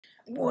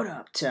What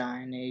up,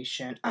 Thai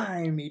Nation?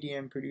 I'm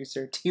EDM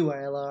producer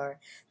TYLR.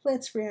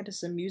 Let's react to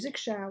some music,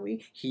 shall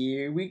we?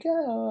 Here we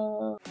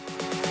go.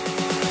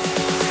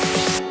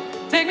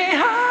 Take me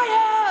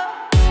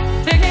higher.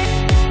 Take me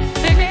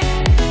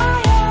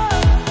higher.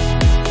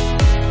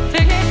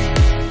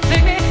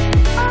 Take me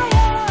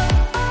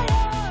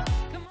higher.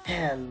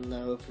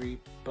 Hello,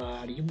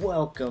 everybody.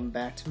 Welcome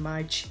back to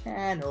my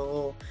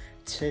channel.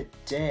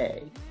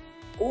 Today's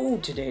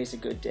a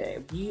good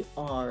day. We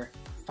are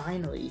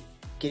finally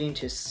getting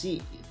to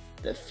see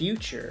the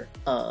future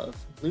of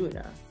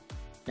LOONA.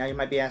 Now you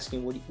might be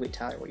asking, wait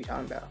Tyler, what are you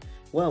talking about?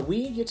 Well,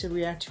 we get to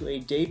react to a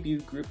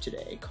debut group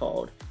today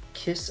called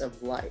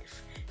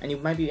KISSOBRAIF. And you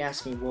might be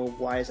asking, well,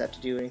 why does that have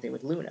to do anything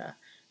with LOONA?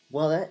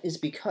 Well, that is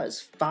because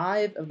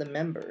 5 of the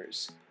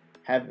members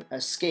have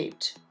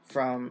escaped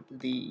from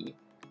the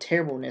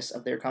terribleness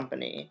of their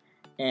company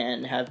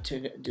and have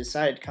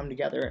decided to come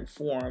together and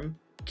form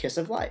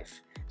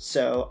KISSOBRAIF.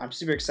 So I'm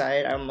super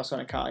excited. I almost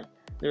want to call it.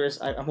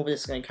 I'm hoping this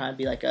is going to kind of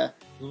be like a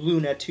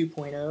LOONA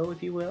 2.0,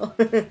 if you will.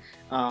 But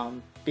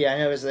yeah, I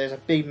know there's a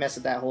big mess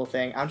of that whole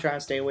thing. I'm trying to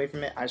stay away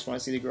from it. I just want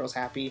to see the girls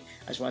happy.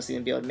 I just want to see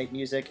them be able to make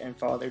music and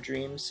follow their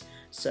dreams.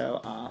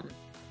 So,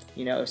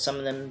 you know, if some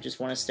of them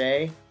just want to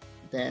stay,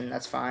 then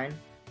that's fine.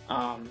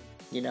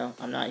 You know,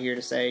 I'm not here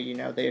to say, you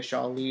know, they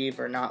shall leave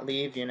or not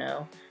leave, you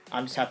know.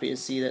 I'm just happy to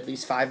see that at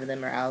least 5 of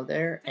them are out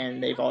there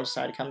and they've all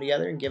decided to come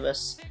together and give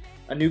us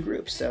a new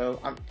group. So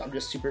I'm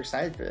just super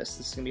excited for this.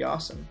 This is going to be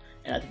awesome.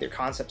 And I think their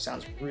concept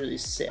sounds really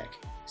sick.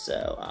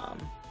 So,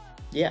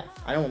 yeah,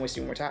 I don't want to waste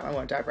any more time. I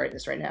want to dive right in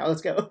this right now.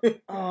 Let's go.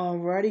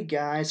 Alrighty,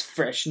 guys.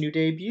 Fresh new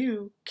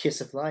debut.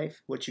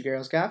 KISSOBRAIF. What you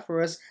girls got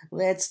for us?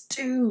 Let's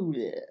do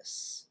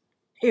this.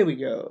 Here we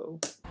go.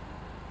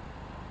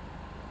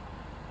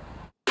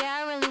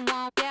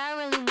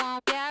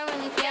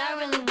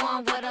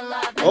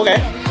 Okay.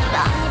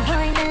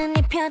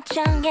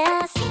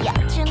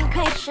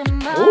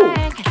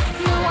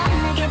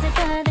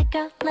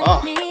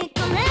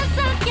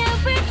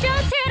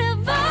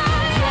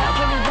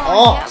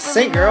 Oh,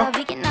 sing, girl.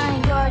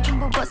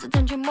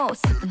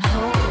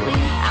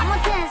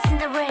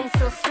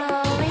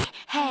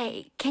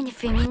 Hey, can you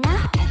feel me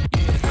now?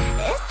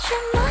 It's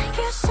your mind,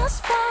 you're so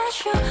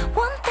special.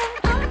 One thing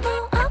I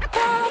know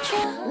about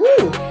you.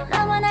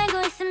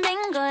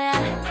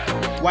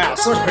 Wow,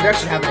 so much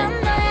production happening.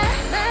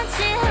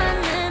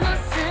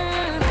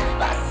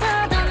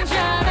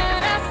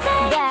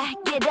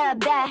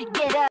 Back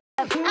it up.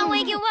 I'll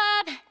wake you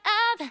up.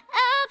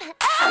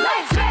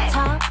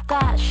 Talk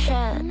that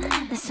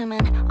shit. The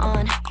summon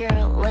on your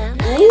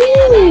lips.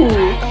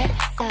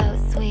 It's so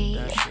sweet.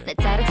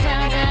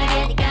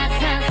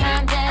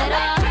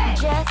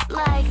 Just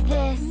like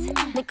this.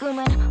 The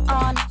woman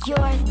on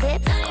your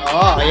lips.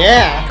 Oh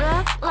yeah.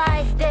 Look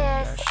like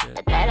this.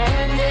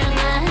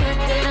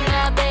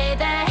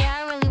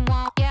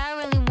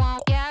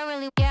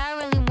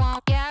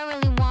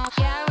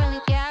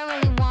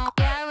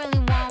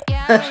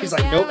 She's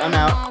like, nope, I'm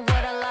out.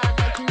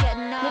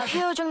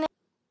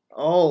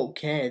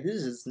 Okay,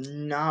 this is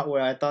not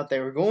what I thought they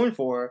were going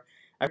for.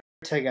 I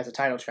tell you guys the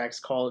title track's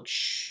called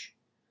Shh.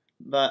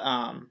 But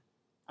I'm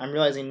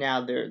realizing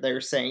now they're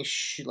saying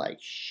shh like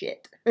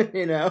shit,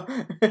 you know?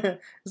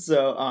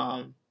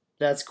 So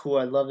that's cool.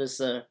 I love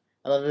this I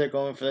love that they're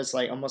going for this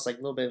like almost like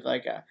a little bit of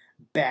like a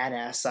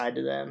badass side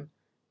to them.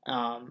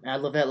 And I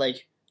love that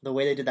like the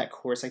way they did that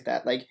chorus like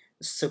that, like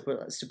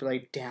super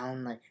like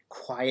down, like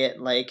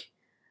quiet, like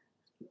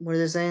what are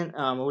they saying?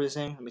 What were they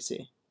saying? Let me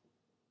see.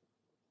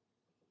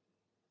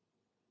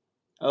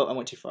 Oh, I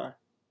went too far.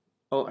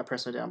 Oh, I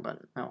pressed my down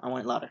button. No, I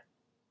want it louder.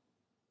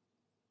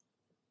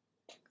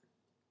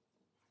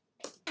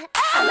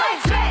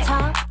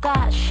 Talk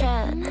that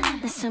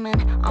shit. The summon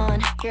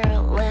on your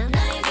lips.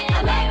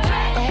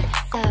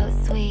 It's so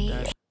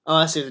sweet. Oh,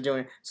 I see what they're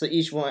doing. So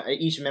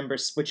each member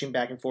switching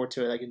back and forth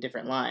to like a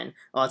different line.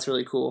 Oh, that's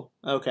really cool.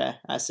 Okay,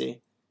 I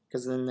see.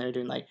 Because then they're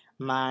doing like,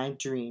 my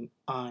dream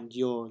on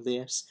your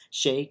lips.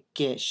 Shake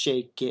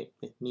it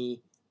with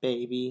me,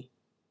 baby.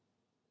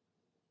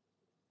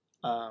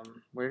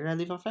 Where did I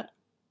leave off at?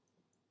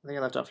 I think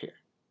I left off here.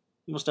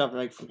 We'll start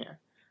like from here.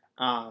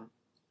 That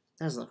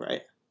doesn't look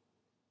right.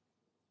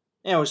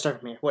 Yeah, we'll start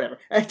from here. Whatever.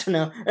 I don't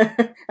know.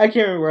 I can't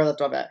remember where I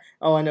left off at.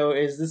 All I know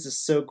is this is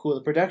so cool.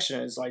 The production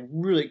is like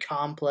really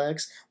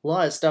complex. A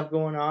lot of stuff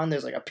going on.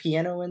 There's like a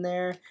piano in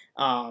there.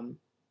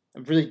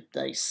 Really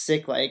like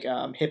sick like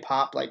hip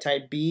hop like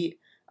type beat.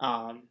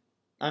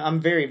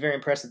 I'm very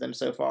impressed with them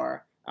so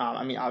far.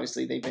 I mean,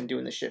 obviously they've been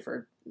doing this shit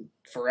for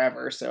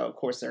forever, so of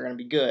course they're gonna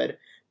be good.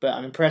 But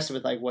I'm impressed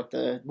with like what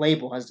the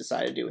label has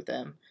decided to do with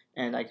them,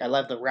 and like I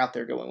love the route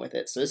they're going with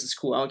it. So this is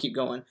cool. I want to keep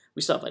going.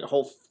 We still have like a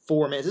whole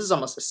 4 minutes. This is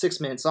almost a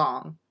 6-minute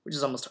song, which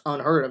is almost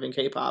unheard of in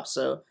K-pop.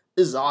 So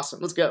this is awesome.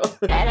 Let's go.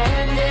 I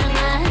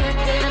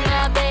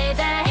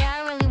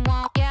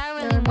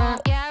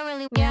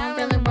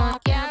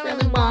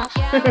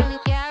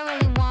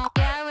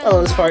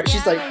love this part.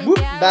 She's like, whoop,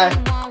 bye.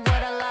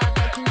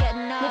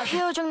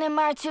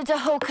 말투도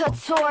호커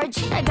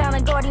torch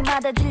나가는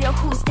거리마다 들려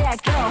who's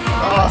that girl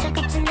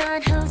자급진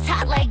넌 who's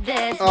hot like this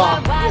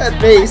Oh,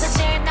 that bass.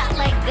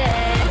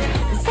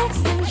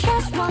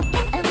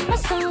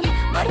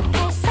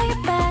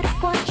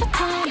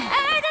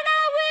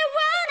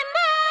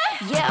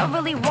 Yeah, I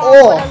really want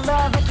Oh. what I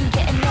love, I can't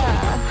get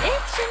enough.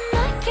 It's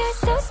like you're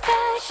so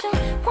special.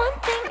 One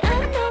thing I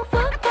know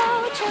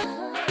about you.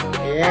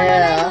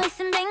 Yeah.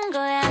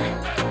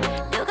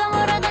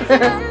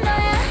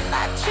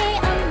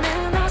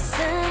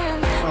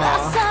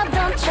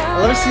 I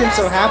love to see him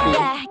so happy.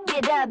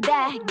 Get up,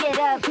 get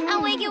up.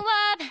 I'll wake you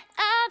up,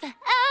 up.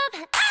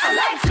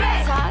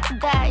 Talk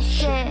that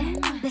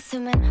shit.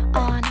 Listen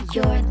on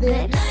your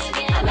lips.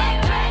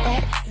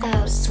 That's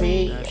so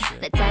sweet.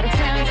 The type of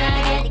times I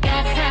get, you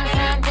got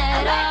sound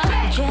it all.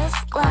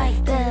 Just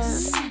like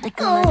this.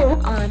 Like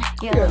on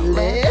your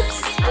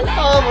lips.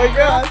 Oh my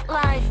god.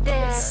 Like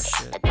this.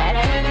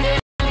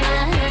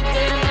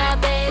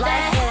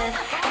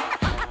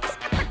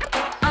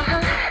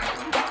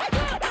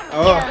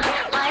 Oh.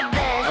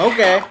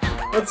 Okay.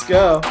 Let's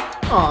go.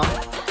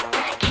 Aw.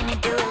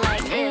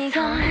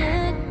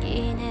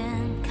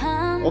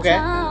 Okay.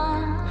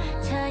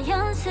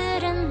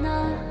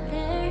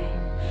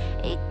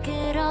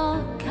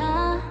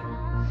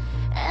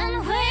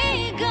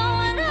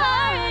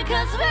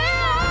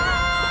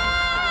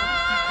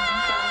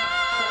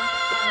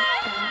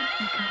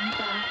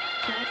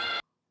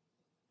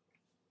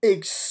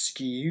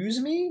 Excuse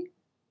me?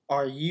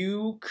 Are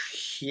you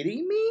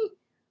kidding me?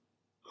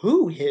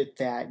 Who hit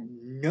that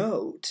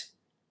note?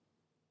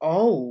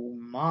 Oh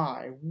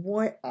my,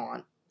 what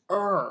on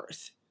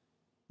earth?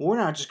 We're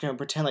not just gonna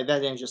pretend like that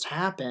didn't just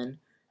happen.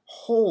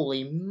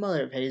 Holy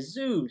mother of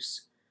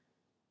Jesus.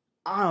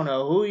 I don't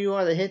know who you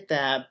are that hit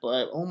that,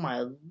 but oh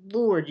my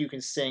lord, you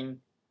can sing.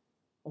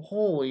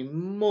 Holy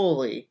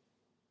moly.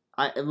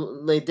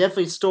 They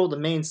definitely stole the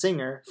main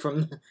singer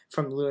from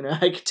Luna,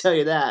 I can tell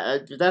you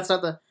that. If that's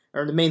not the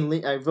main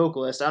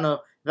vocalist, I don't know.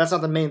 If that's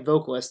not the main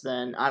vocalist,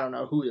 then I don't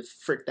know who the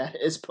frick that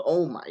is. But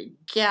oh my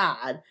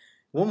god.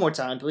 One more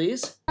time,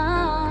 please.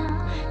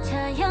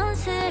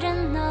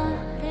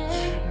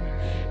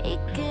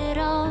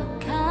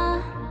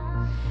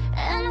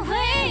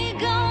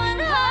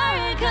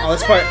 Oh,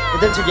 this part,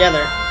 with them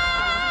together.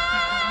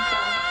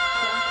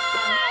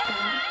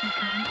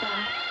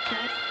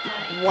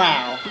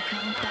 Wow.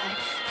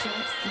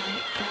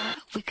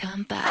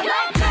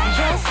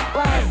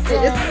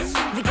 This.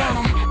 We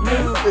gonna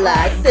move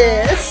like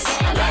this.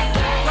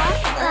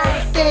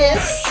 Like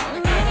this.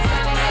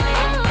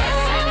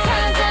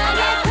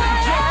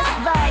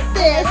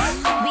 This.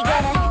 We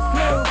gonna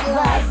move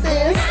like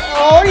this.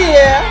 Oh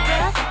yeah.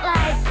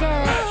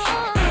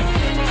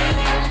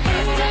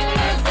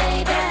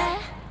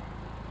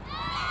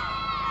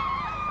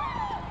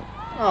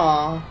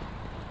 Aw.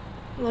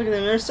 Look at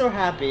them, they're so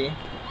happy.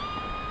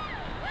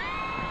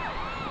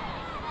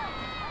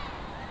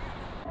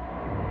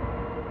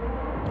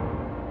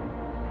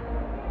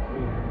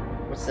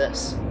 What's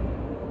this?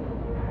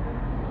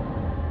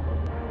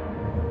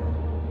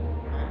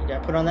 You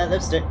gotta put on that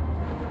lipstick.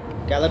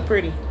 Gotta look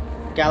pretty.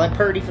 Gotta look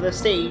pretty for the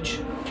stage.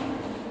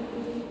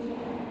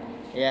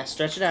 Yeah,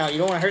 stretch it out. You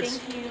don't wanna hurt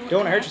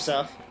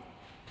yourself.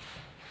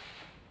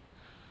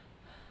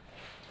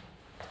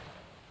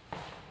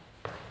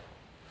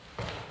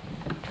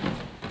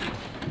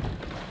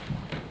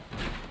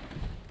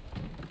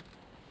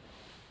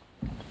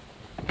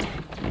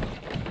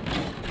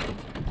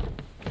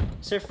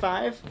 Is there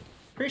 5?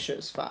 Pretty sure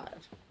it's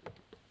 5.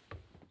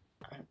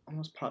 I'm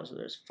almost positive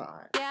there's 5.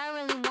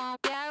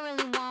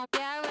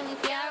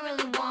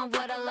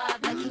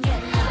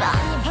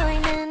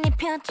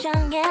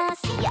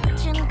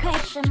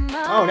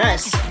 Oh,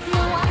 nice.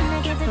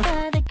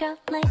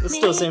 It's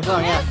still the same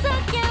song, yeah.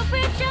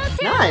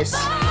 Nice.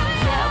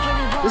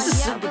 This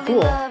is super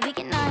cool.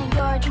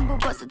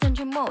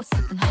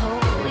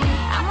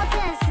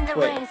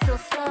 Wait.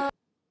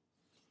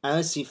 I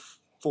only see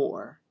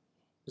 4.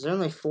 Is there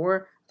only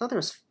 4? I thought there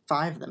was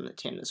 5 of them that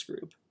came to this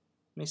group.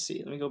 Let me see.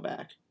 Let me go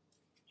back.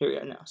 Here we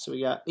go. No. So we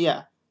got,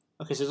 yeah.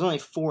 Okay, so there's only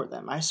 4 of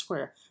them. I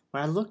swear,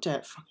 when I looked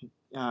at fucking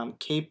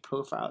K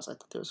profiles, I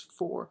thought there was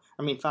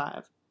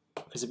 5.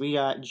 Because we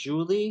got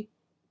Julie,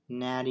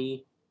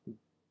 Natty, is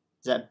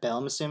that Belle,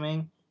 I'm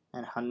assuming,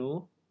 and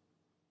Hanu.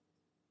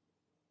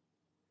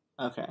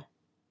 Okay.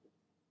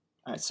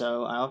 Alright,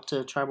 so I'll have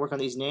to try to work on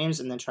these names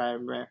and then try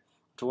to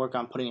work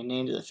on putting a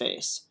name to the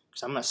face.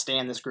 Because I'm going to stay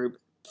in this group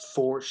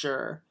for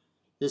sure.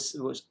 This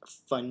was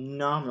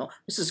phenomenal.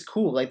 This is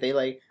cool. Like they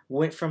like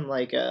went from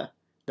like the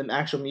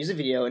actual music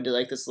video into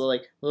like this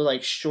little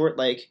short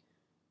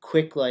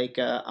quick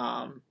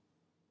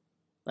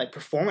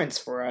performance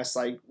for us,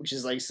 which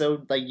is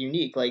so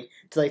unique. Like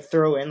to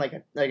throw in like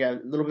a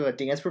little bit of a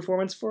dance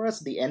performance for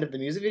us at the end of the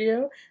music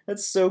video.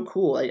 That's so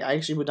cool. Like I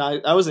actually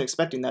I wasn't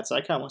expecting that, so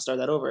I kind of want to start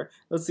that over.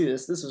 Let's see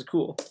this. This was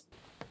cool.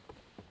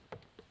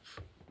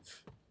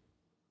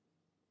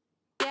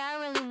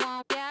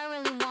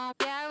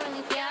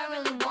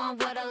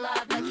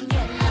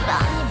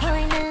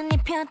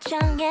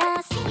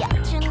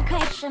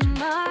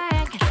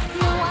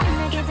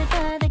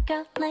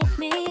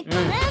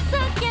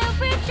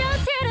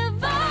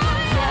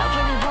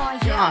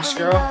 Gosh,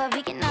 girl.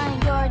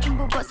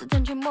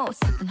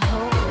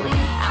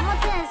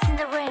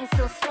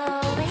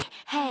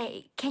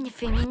 Hey, can you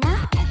feel me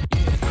now?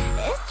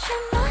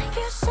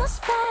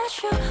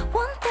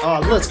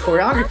 Oh, look, it's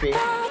choreography.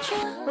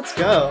 Let's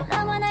go.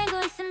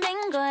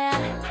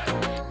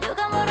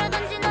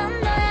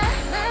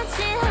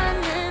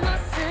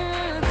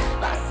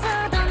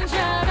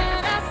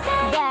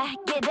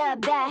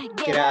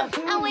 Get up.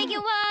 I'll wake you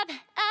up.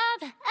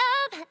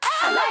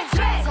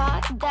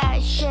 Talk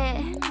that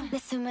shit.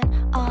 Listen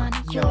on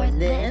Your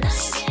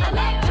lips.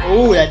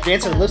 Ooh, that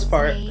dance on the lips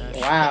part.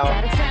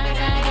 Wow.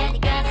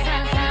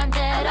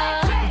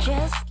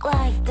 Just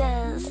like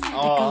this.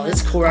 Oh,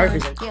 this choreography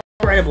is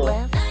incredible.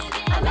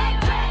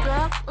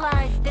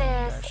 Like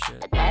this.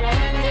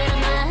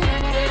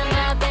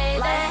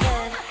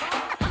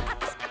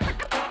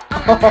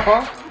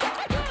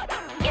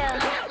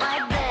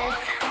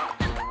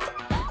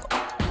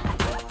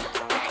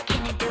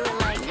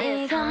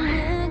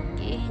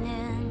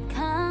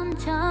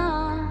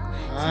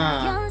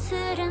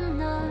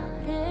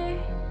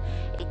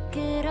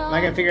 Am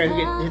I gonna figure out who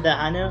can hit that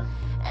high note?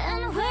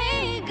 And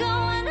we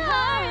going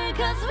hard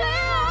 'cause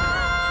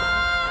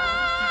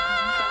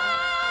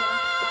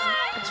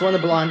It's one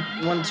of the blonde,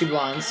 one of the two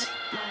blondes.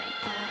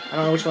 I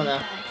don't know which one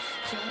though.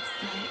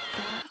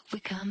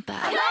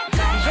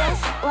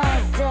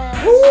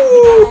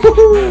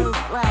 Woo!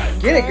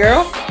 Get it,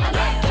 girl.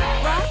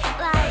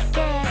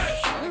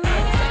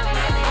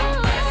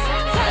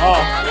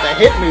 Oh, the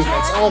hip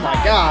movements. Oh my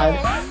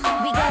god.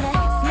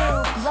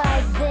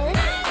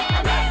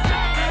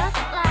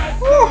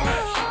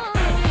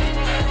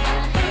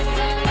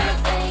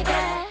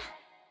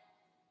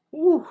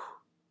 Woo.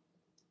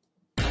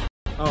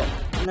 Oh,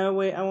 no,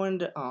 wait, I wanted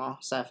to. Oh,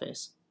 sad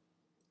face.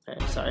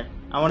 Okay, sorry.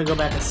 I want to go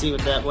back and see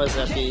what that was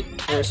that they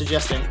were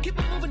suggesting.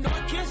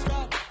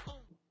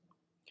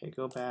 Okay,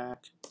 go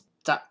back.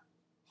 Stop.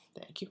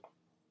 Thank you.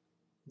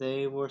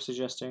 They were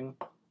suggesting.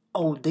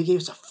 Oh, they gave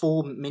us a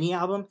full mini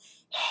album?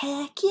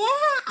 Heck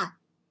yeah!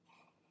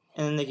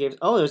 And then they gave.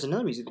 Oh, there's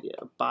another music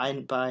video. By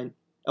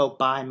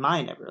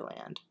My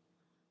Neverland.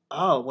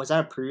 Oh, was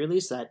that a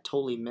pre-release that I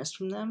totally missed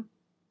from them?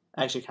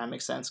 Actually, kind of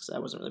makes sense because I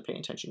wasn't really paying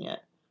attention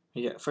yet.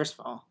 Yeah, first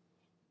of all,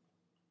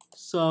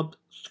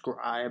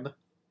 subscribe.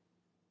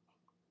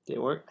 Did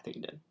it work? I think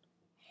it did.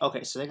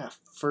 Okay, so they got a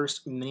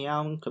first mini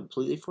album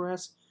completely for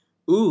us.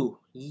 Ooh,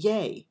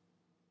 yay!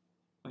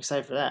 I'm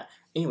excited for that.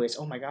 Anyways,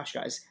 oh my gosh,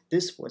 guys,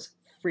 this was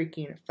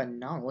freaking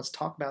phenomenal. Let's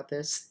talk about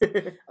this.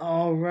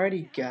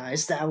 Alrighty,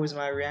 guys, that was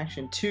my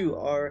reaction to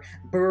our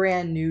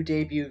brand new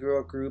debut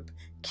girl group,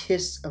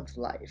 Kiss of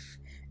Life.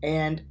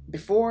 And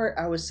before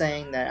I was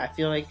saying that I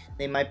feel like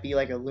they might be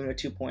like a LOONA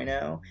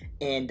 2.0,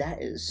 and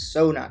that is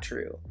so not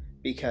true,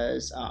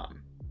 because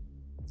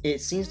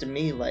it seems to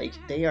me like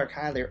they are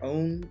kind of their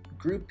own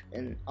group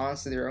and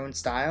honestly their own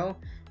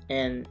style,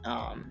 and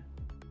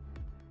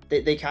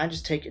they kind of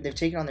just they've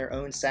taken on their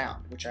own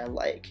sound, which I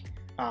like.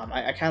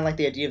 I kind of like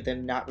the idea of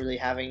them not really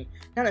having,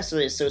 not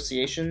necessarily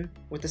association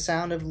with the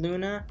sound of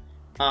LOONA,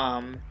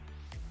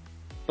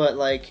 but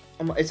like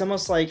it's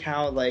almost like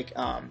how like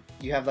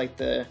you have like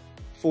the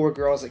 4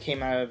 girls that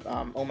came out of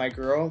Oh My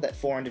Girl that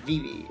formed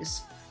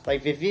VIVIZ.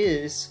 Like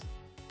VIVIZ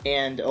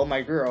and Oh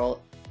My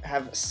Girl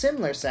have a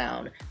similar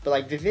sound, but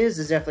like VIVIZ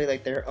is definitely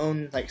like their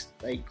own like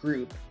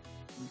group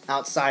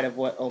outside of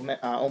what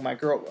Oh My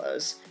Girl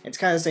was. And it's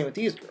kind of the same with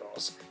these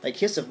girls. Like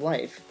Kiss of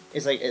Life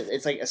is like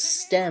it's like a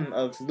stem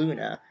of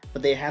LOONA,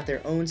 but they have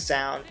their own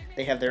sound,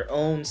 they have their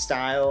own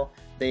style.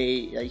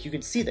 They like, you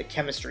can see the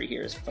chemistry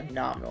here is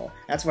phenomenal.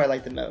 That's what I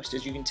like the most,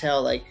 is you can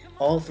tell like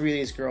all 3 of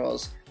these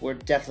girls were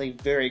definitely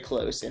very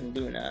close in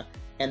LOONA,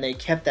 and they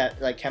kept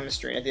that like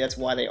chemistry. I think that's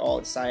why they all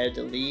decided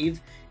to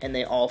leave and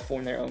they all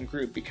formed their own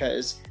group,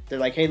 because they're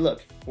like, hey,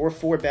 look, we're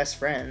 4 best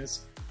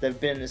friends that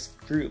have been in this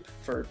group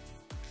for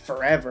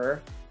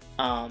forever.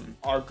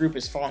 Our group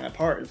is falling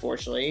apart,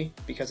 unfortunately,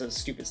 because of the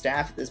stupid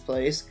staff at this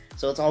place.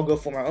 So let's all go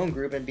form our own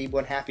group and be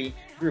one happy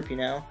group, you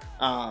know.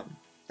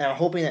 And I'm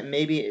hoping that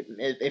maybe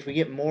if we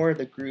get more of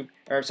the group,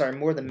 or sorry,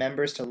 more of the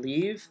members to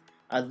leave,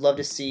 I'd love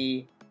to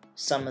see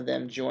some of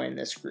them join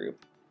this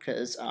group,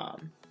 because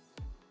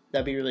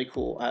that'd be really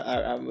cool.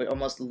 I would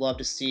almost love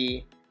to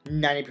see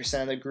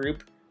 90% of the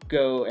group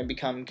go and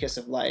become Kiss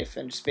of Life,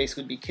 and just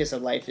basically be Kiss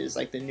of Life is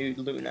like the new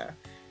LOONA.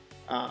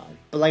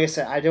 But like I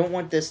said, I don't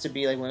want this to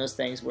be like one of those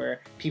things where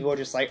people are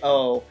just like,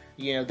 oh,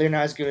 you know, they're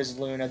not as good as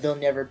LOONA, they'll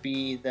never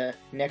be the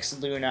next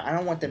LOONA. I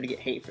don't want them to get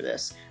hate for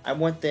this. I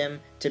want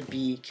them to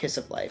be Kiss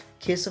of Life.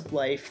 Kiss of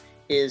Life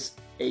is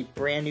a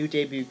brand new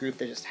debut group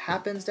that just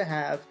happens to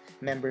have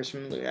members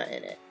from LOONA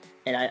in it.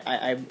 And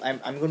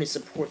I'm going to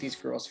support these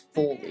girls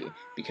fully,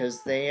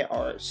 because they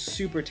are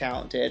super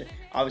talented,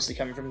 obviously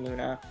coming from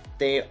LOONA.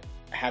 They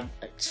have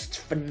a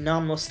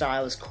phenomenal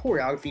style. This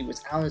choreography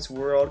was out of this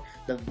world.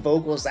 The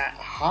vocals, that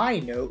high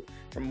note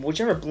from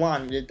whichever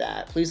blonde did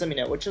that. Please let me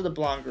know which of the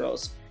blonde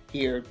girls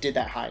here did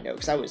that high note,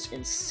 because that was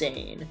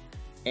insane,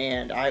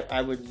 and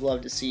I would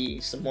love to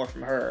see some more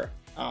from her.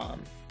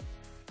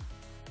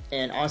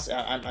 And honestly,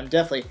 I'm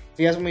definitely, if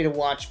you guys want me to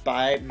watch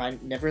By My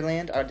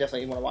Neverland, I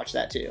definitely want to watch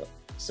that too.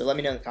 So let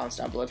me know in the comments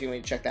down below if you want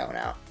me to check that one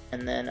out.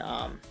 And then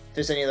if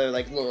there's any other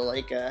like little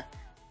like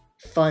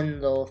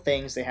fun little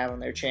things they have on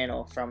their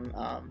channel from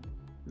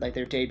like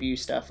their debut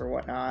stuff or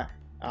whatnot.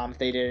 If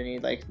they did any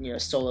like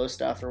solo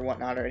stuff or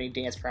whatnot, or any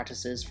dance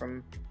practices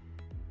from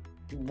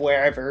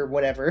wherever,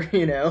 whatever, I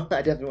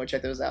definitely want to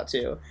check those out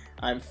too.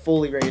 I'm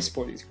fully ready to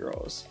support these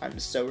girls. I'm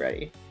so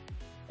ready.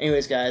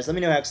 Anyways, guys, let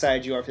me know how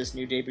excited you are for this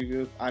new debut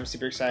group. I'm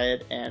super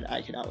excited, and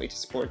I cannot wait to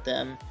support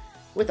them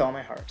with all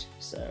my heart.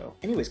 So,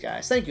 anyways,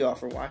 guys, thank you all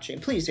for watching.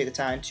 Please take the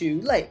time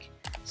to like,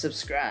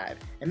 subscribe,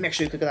 and make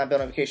sure you click on that bell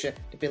notification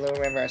to be able to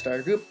remember I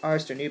started a group or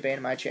start a new band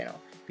on my channel.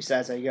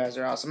 Besides that, you guys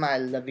are awesome. I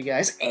love you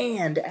guys,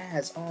 and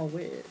as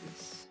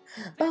always,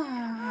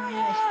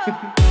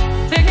 bye!